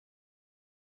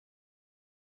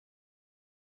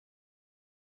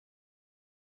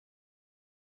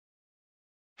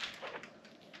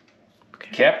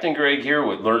Captain Greg here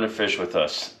with Learn to Fish with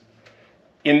Us.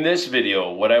 In this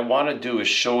video, what I want to do is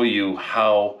show you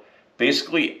how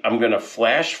basically I'm going to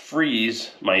flash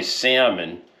freeze my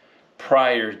salmon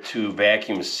prior to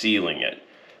vacuum sealing it.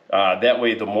 That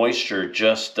way the moisture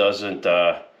just doesn't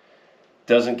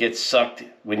get sucked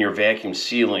when you're vacuum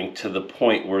sealing to the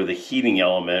point where the heating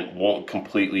element won't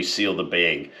completely seal the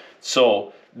bag.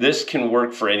 So this can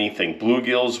work for anything,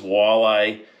 bluegills,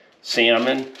 walleye,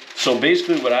 salmon. So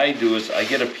basically what I do is I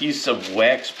get a piece of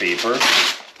wax paper.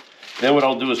 Then what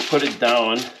I'll do is put it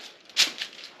down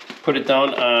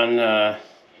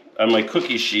on my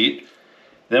cookie sheet.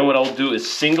 Then what I'll do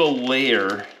is single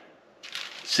layer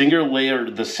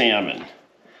the salmon.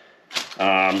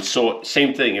 So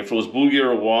same thing, if it was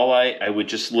bluegill or walleye, I would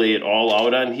just lay it all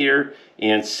out on here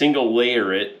and single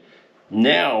layer it.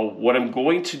 Now what I'm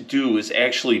going to do is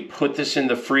actually put this in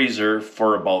the freezer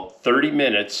for about 30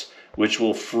 minutes, which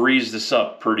will freeze this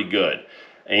up pretty good.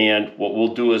 And what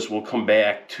we'll do is we'll come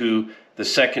back to the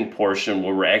second portion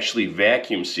where we're actually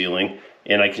vacuum sealing,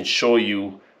 and I can show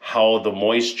you how the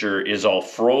moisture is all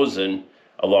frozen,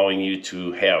 allowing you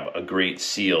to have a great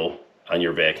seal on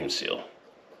your vacuum seal.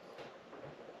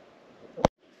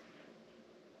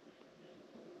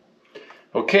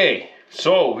 Okay,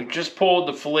 so we just pulled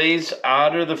the fillets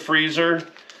out of the freezer.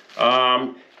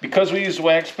 Because we use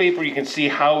wax paper, you can see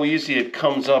how easy it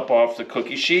comes up off the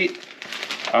cookie sheet.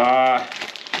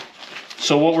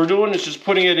 So what we're doing is just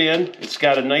putting it in. It's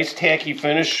got a nice tacky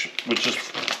finish, which is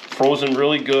frozen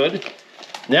really good.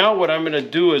 Now what I'm going to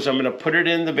do is I'm going to put it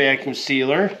in the vacuum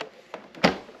sealer,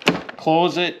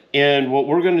 close it, and what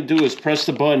we're going to do is press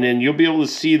the button, and you'll be able to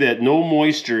see that no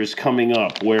moisture is coming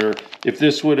up, where if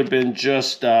this would have been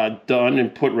just done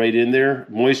and put right in there,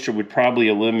 moisture would probably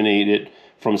eliminate it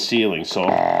from sealing. So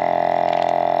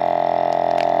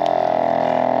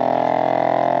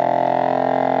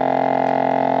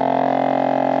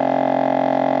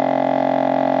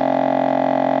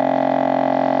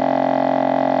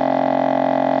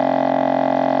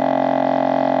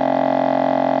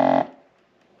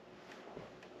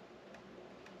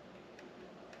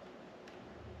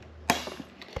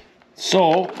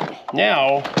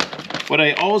now what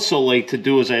I also like to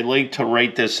do is I like to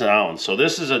write this down. So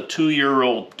this is a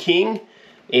 2-year-old king,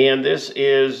 and this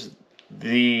is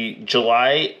the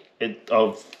July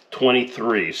of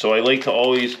 23. So I like to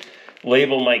always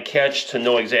label my catch to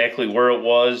know exactly where it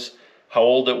was, how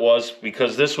old it was,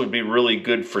 because this would be really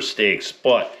good for steaks.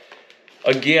 But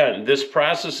again, this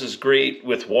process is great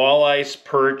with walleyes,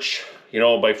 perch. You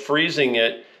know, by freezing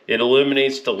it, it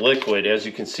eliminates the liquid. As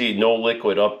you can see, no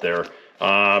liquid up there.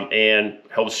 And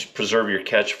helps preserve your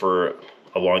catch for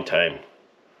a long time.